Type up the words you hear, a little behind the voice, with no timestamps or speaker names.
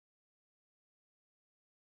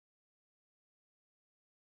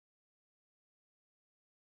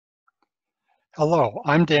Hello,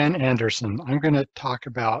 I'm Dan Anderson. I'm going to talk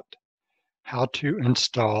about how to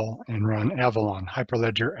install and run Avalon,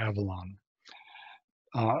 Hyperledger Avalon.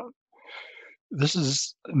 Uh, this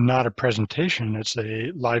is not a presentation, it's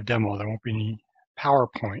a live demo. There won't be any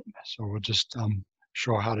PowerPoint, so we'll just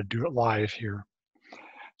show how to do it live here.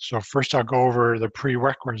 So first I'll go over the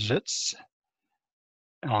prerequisites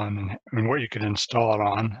on and what you can install it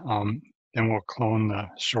on. Then we'll clone the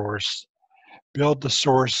source, build the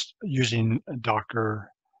source using Docker,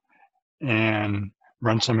 and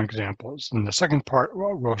run some examples. In the second part,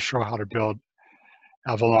 we'll show how to build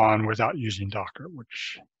Avalon without using Docker,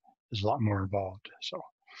 which is a lot more involved. So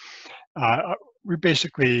we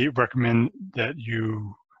basically recommend that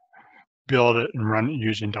you build it and run it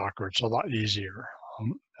using Docker. It's a lot easier,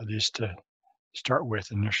 at least to start with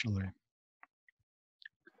initially.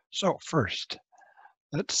 So first,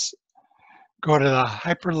 let's go to the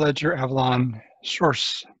Hyperledger Avalon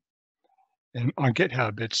source. And on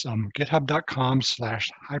GitHub, it's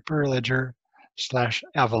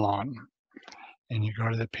github.com/hyperledger/Avalon. And you go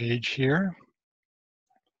to the page here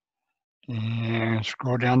and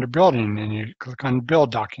scroll down to building and you click on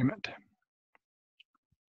build document.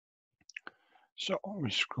 So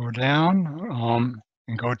we scroll down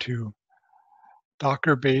and go to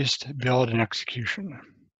Docker-based build and execution.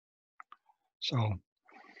 So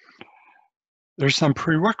there's some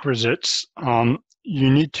prerequisites.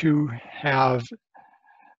 You need to have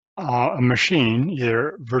a machine,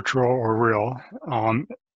 either virtual or real,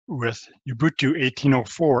 with Ubuntu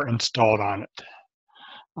 18.04 installed on it.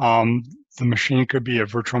 The machine could be a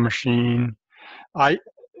virtual machine.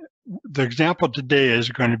 The example today is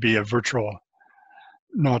going to be a virtual.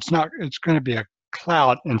 No, it's not. It's going to be a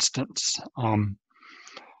cloud instance.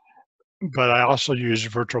 But I also use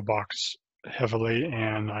VirtualBox heavily,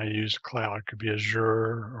 and I use cloud. It could be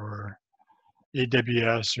Azure or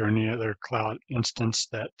AWS or any other cloud instance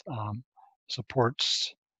that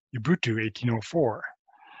supports Ubuntu 18.04.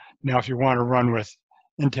 Now, if you want to run with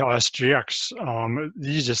Intel SGX, the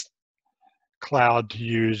easiest cloud to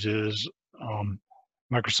use is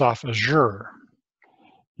Microsoft Azure.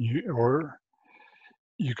 Or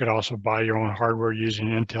you could also buy your own hardware using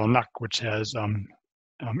Intel NUC, which has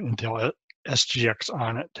Intel SGX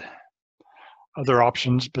on it. Other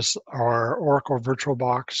options are Oracle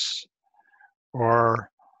VirtualBox or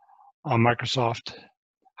Microsoft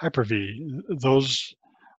Hyper-V. Those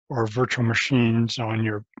are virtual machines on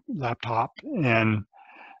your laptop, and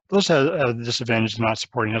those have a disadvantage of not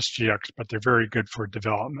supporting SGX, but they're very good for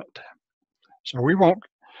development. So we won't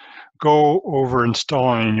go over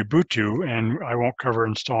installing Ubuntu, and I won't cover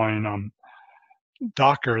installing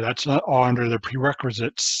Docker. That's all under the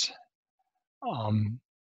prerequisites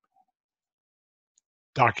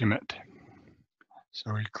document.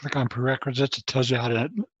 So you click on prerequisites, it tells you how to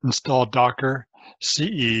install Docker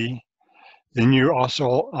CE. Then you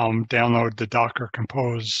also download the Docker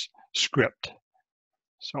Compose script.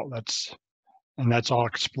 So that's all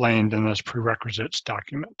explained in this prerequisites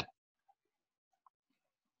document.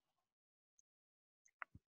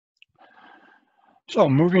 So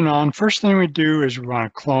moving on, first thing we do is we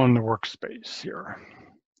want to clone the workspace here.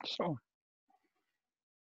 So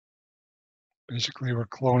basically we're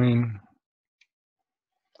cloning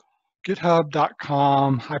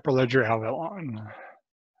github.com Hyperledger Avalon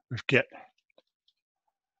with Git.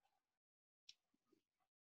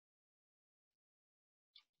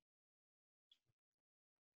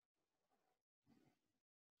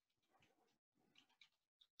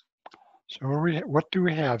 So what do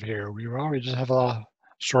we have here? We just have a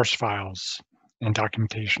source files and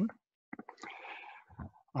documentation.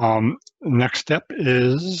 The next step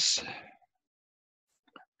is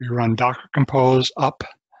we run Docker Compose up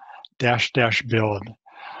 -- build.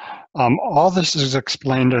 All this is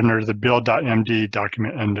explained under the build.md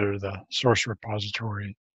document under the source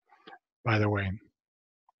repository, by the way.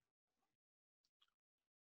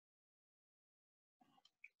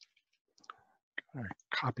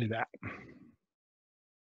 Copy that.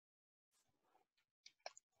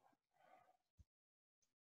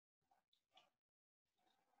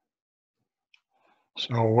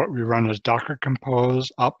 So what we run is Docker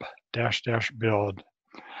Compose up -- build.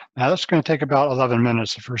 Now that's going to take about 11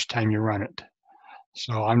 minutes the first time you run it.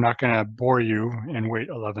 So I'm not going to bore you and wait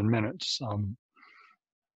 11 minutes. So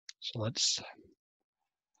let's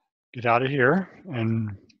get out of here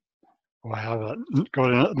and we'll go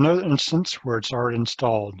to another instance where it's already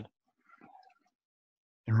installed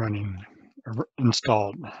and running, or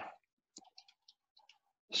installed.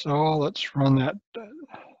 So let's run that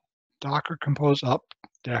Docker Compose up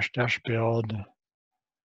 -- build.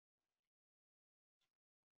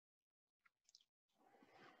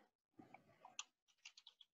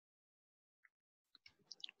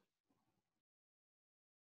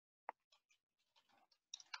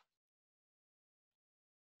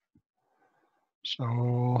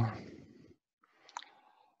 So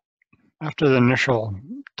after the initial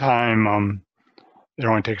time, it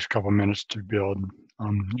only takes a couple minutes to build.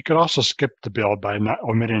 You could also skip the build by not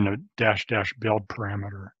omitting a -- build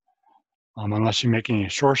parameter. Unless you make any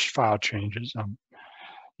source file changes,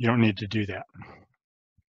 you don't need to do that.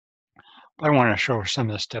 I want to show some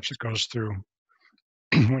of the steps it goes through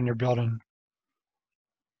when you're building.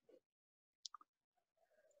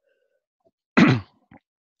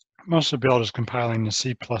 Most of the build is compiling the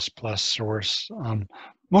C++ source.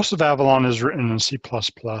 Most of Avalon is written in C++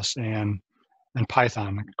 and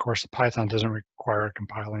Python. Of course, the Python doesn't require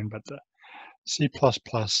compiling, but the C++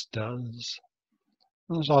 does.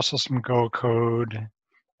 There's also some Go code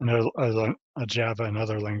and a Java and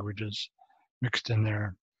other languages mixed in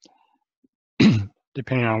there,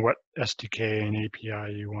 depending on what SDK and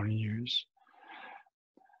API you want to use.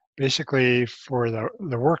 Basically, for the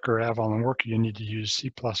worker, Avalon worker, you need to use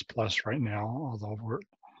C++ right now, although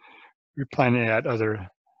we plan to add other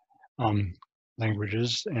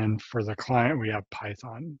languages, and for the client, we have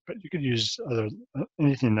Python, but you could use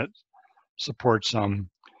anything that supports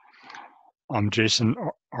JSON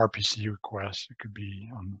RPC requests. It could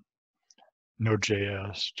be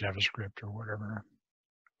Node.js, JavaScript, or whatever.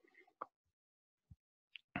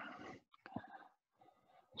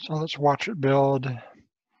 So let's watch it build.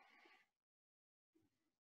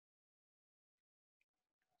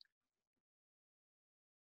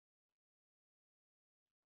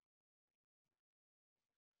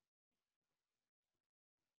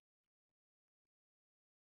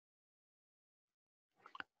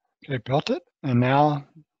 Okay, built it, and now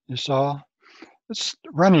you saw it's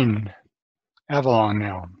running Avalon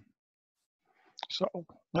now. So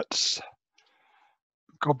let's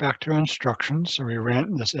go back to instructions. So we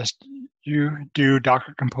ran this do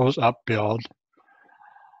docker compose up build,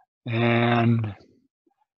 and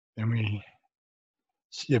then we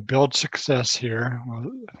see a build success here. Well,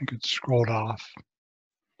 I think it's scrolled off.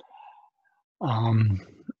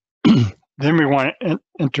 Then we want to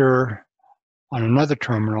enter on another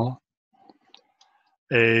terminal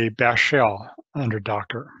a bash shell under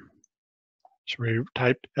Docker. So we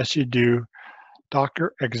type sudo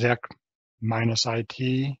docker exec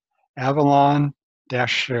 -it avalon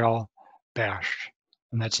 -shell bash,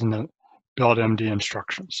 and that's in the build MD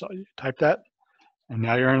instructions. So you type that, and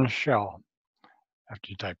now you're in a shell.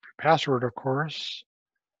 After you type your password, of course,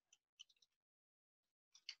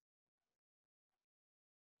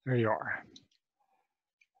 there you are.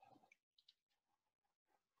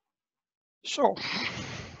 So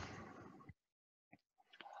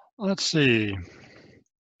let's see.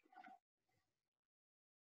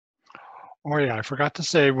 Oh yeah, I forgot to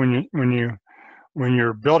say when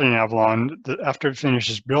you're building Avalon, after it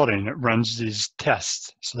finishes building, it runs these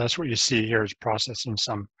tests. So that's what you see here is processing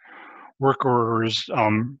some work orders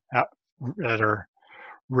that are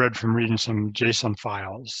read from reading some JSON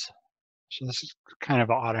files. So this is kind of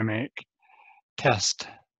an automatic test.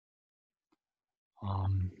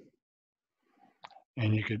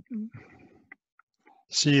 And you could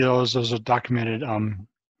see those are documented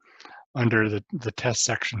under the test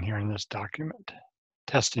section here in this document,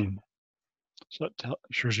 testing. So it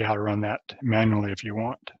shows you how to run that manually if you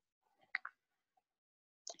want.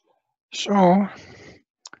 So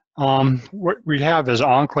what we have is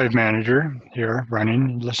Enclave Manager here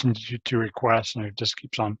running, listening to requests, and it just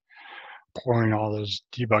keeps on pouring all those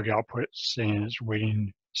debug outputs saying it's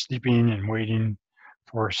waiting, sleeping and waiting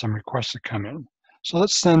for some requests to come in. So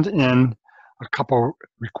let's send in a couple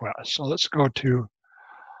requests. So let's go to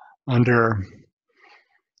under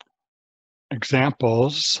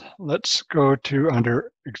examples. Let's go to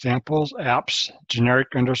under examples apps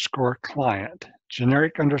generic _ client.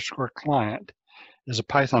 Generic _ client is a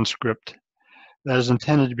Python script that is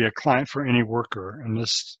intended to be a client for any worker, and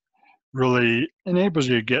this really enables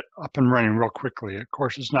you to get up and running real quickly. Of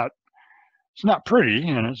course, it's not pretty,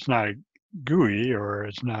 and it's not a GUI, or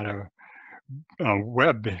it's not a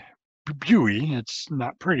web GUI. It's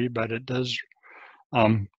not pretty, but it does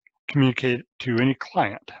communicate to any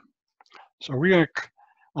client. So we're going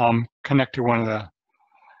to connect to one of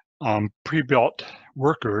the pre-built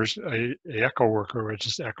workers, a echo worker, which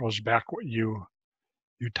just echoes back what you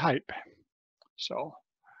type. So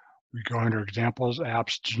we go under examples,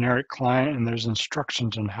 apps, generic client, and there's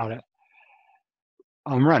instructions on how to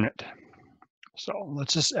run it. So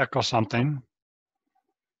let's just echo something.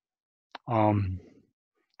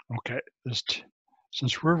 Okay,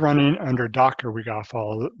 since we're running under Docker, we gotta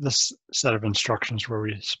follow this set of instructions where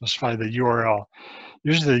we specify the URL.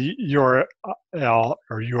 Usually the URL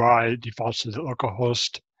or UI defaults to the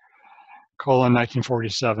localhost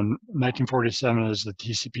 :1947. 1947 is the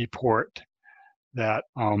TCP port that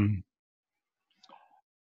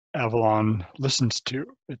Avalon listens to.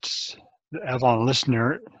 It's the Avalon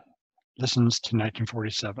listener listens to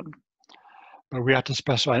 1947. But we have to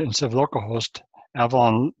specify instead of localhost,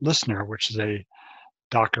 Avalon listener, which is a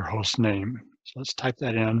Docker host name. So let's type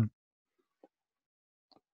that in.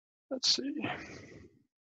 Let's see.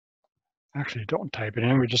 Actually, don't type it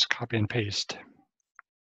in, we just copy and paste.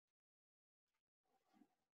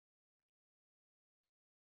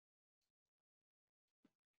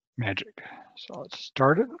 Magic. So let's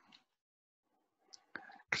start it.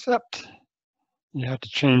 Except you have to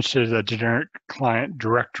change to the generic client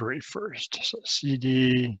directory first. So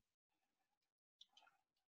cd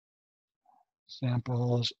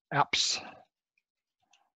samples apps.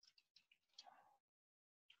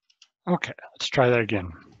 Okay, let's try that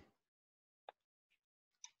again.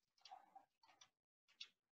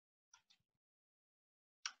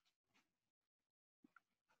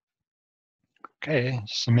 Okay,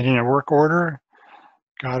 submitting a work order,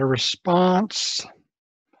 got a response,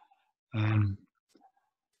 and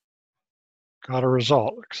got a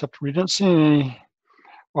result, except we didn't see any.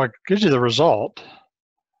 Well, it gives you the result,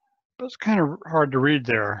 but it's kind of hard to read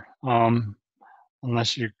there,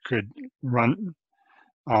 unless you could run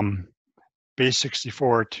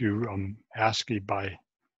base64 to ASCII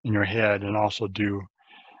in your head and also do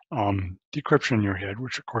decryption in your head,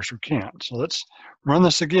 which of course we can't. So let's run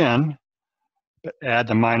this again, but add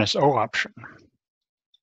the -O option.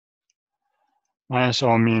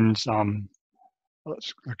 -O means,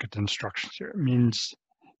 let's look at the instructions here. It means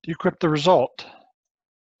decrypt the result,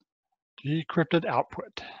 decrypted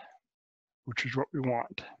output, which is what we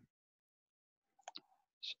want.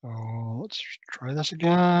 So let's try this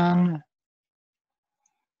again.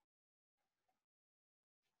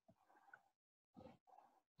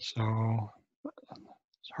 So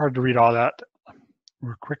it's hard to read all that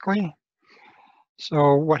real quickly.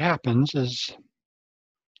 So what happens is,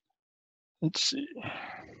 let's see.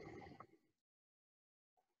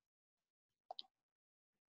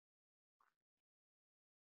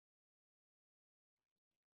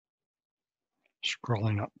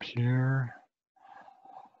 Scrolling up here.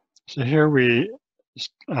 So here we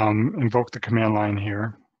invoke the command line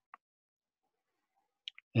here.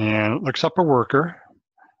 And it looks up a worker.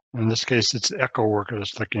 In this case, it's the echo worker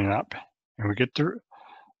that's looking it up. And we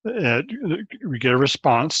get a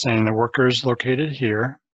response saying the worker is located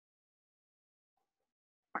here.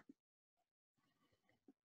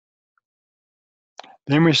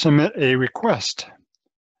 Then we submit a request,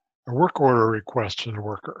 a work order request to the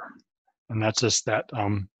worker. And that's just that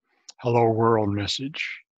hello world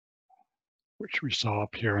message, which we saw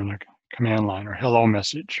up here in the command line, or hello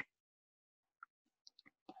message.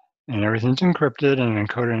 And everything's encrypted and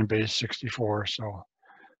encoded in base 64, so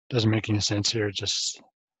it doesn't make any sense here. It just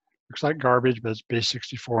looks like garbage, but it's base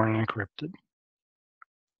 64 and encrypted.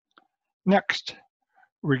 Next,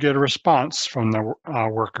 we get a response from the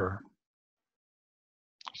worker.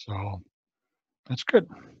 So that's good.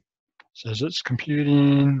 It says it's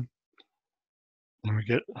computing, then we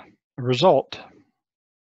get a result.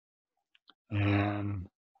 And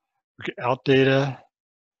we get out data,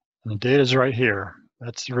 and the data is right here.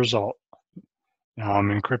 That's the result.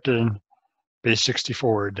 Encrypted in base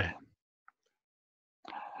 64.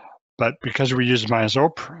 But because we used -O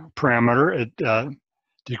parameter, it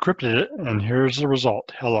decrypted it, and here's the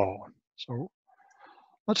result, hello. So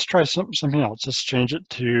let's try something else. Let's change it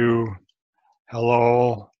to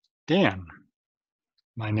hello Dan,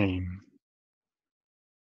 my name.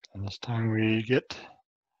 And this time we get,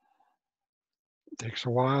 it takes a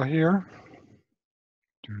while here.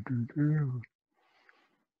 You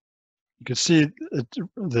can see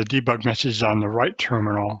the debug message on the right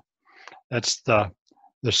terminal. That's the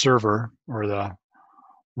server or the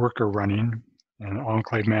worker running, and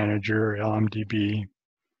enclave manager, LMDB.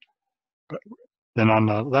 But then on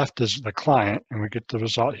the left is the client, and we get the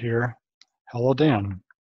result here, hello Dan.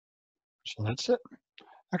 So that's it.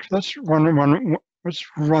 Actually, let's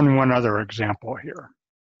run one other example here.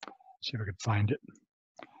 See if we can find it.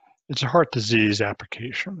 It's a heart disease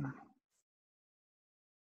application.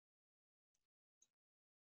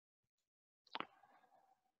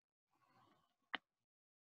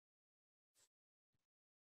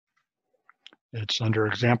 It's under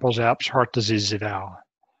examples apps, heart disease eval.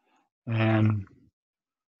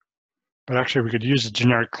 But actually we could use a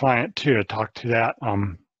generic client too to talk to that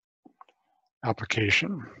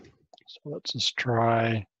application. So let's just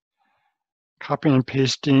try copying and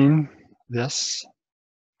pasting this.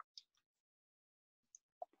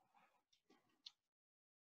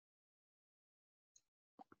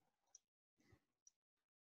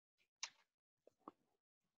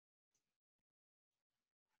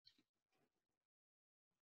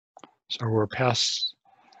 So we're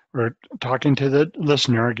talking to the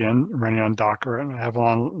listener again, running on Docker and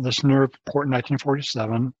Avalon listener port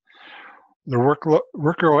 1947. The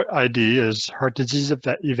worker ID is heart disease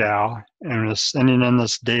eval, and it's sending in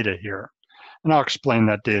this data here. And I'll explain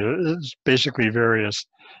that data. It's basically various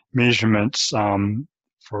measurements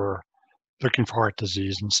for looking for heart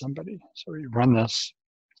disease in somebody. So we run this.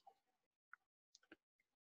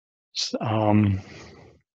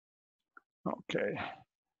 Okay.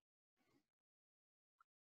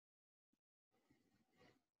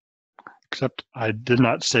 Except I did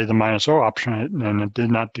not say the -O option, and it did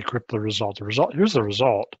not decrypt the result. Here's the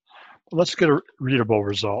result. Let's get a readable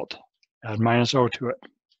result. Add -O to it.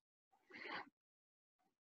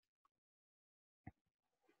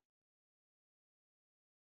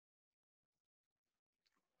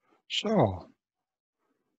 So,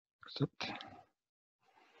 except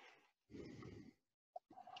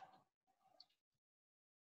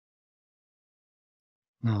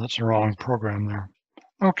no, that's the wrong program there.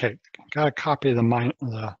 Okay, gotta copy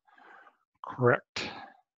the correct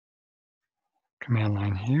command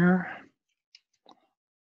line here.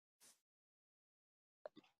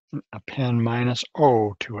 Append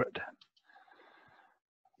 -O to it.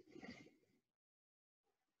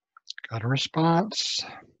 Got a response.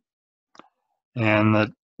 And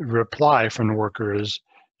the reply from the worker is,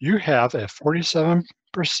 you have a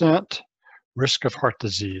 47% risk of heart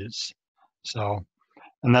disease. So,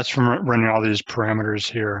 and that's from running all these parameters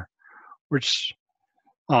here, which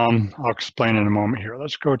I'll explain in a moment here.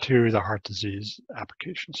 Let's go to the heart disease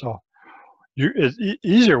application. So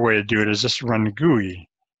easier way to do it is just to run the GUI.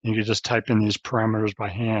 You can just type in these parameters by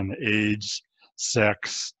hand: age,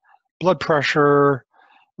 sex, blood pressure,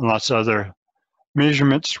 and lots of other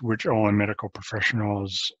measurements, which only medical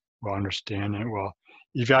professionals will understand and will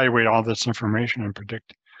evaluate all this information and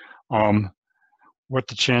predict what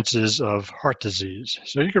the chances of heart disease.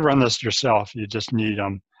 So you could run this yourself. You just need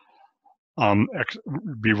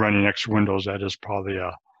be running X Windows. That is probably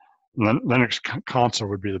a Linux console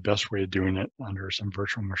would be the best way of doing it under some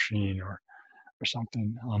virtual machine or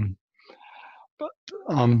something.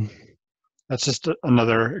 That's just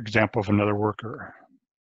another example of another worker.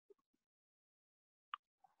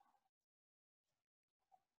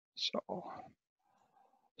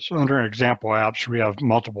 So under example apps, we have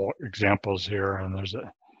multiple examples here, and there's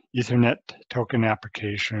a Ethernet token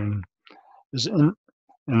application.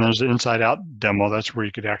 And there's an inside-out demo. That's where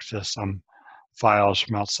you could access some files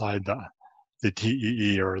from outside the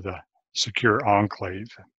TEE or the secure enclave.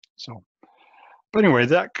 So, but anyway,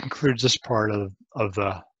 that concludes this part of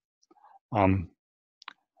the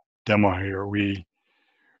demo here. We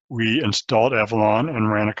installed Avalon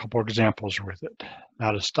and ran a couple examples with it.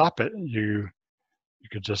 Now to stop it, you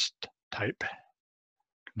could just type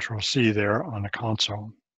Control-C there on the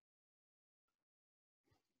console.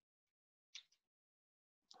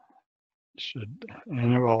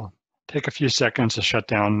 And it will take a few seconds to shut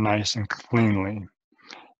down nice and cleanly.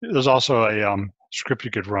 There's also a script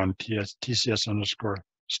you could run,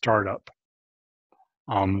 TCS_startup,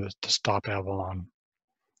 to stop Avalon.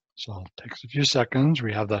 So it takes a few seconds.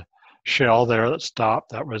 We have the shell there that stopped.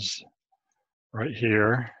 That was right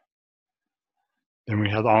here. Then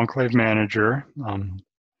we have the enclave manager,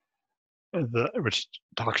 which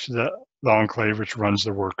talks to the enclave, which runs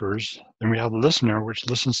the workers. Then we have the listener, which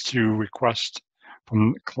listens to requests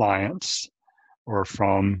from clients or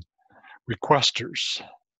from requesters.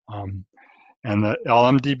 And the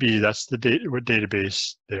LMDB, that's the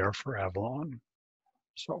database there for Avalon.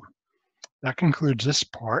 So that concludes this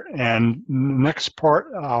part. And next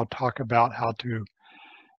part, I'll talk about how to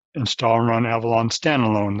install and run Avalon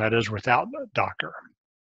standalone, that is without Docker.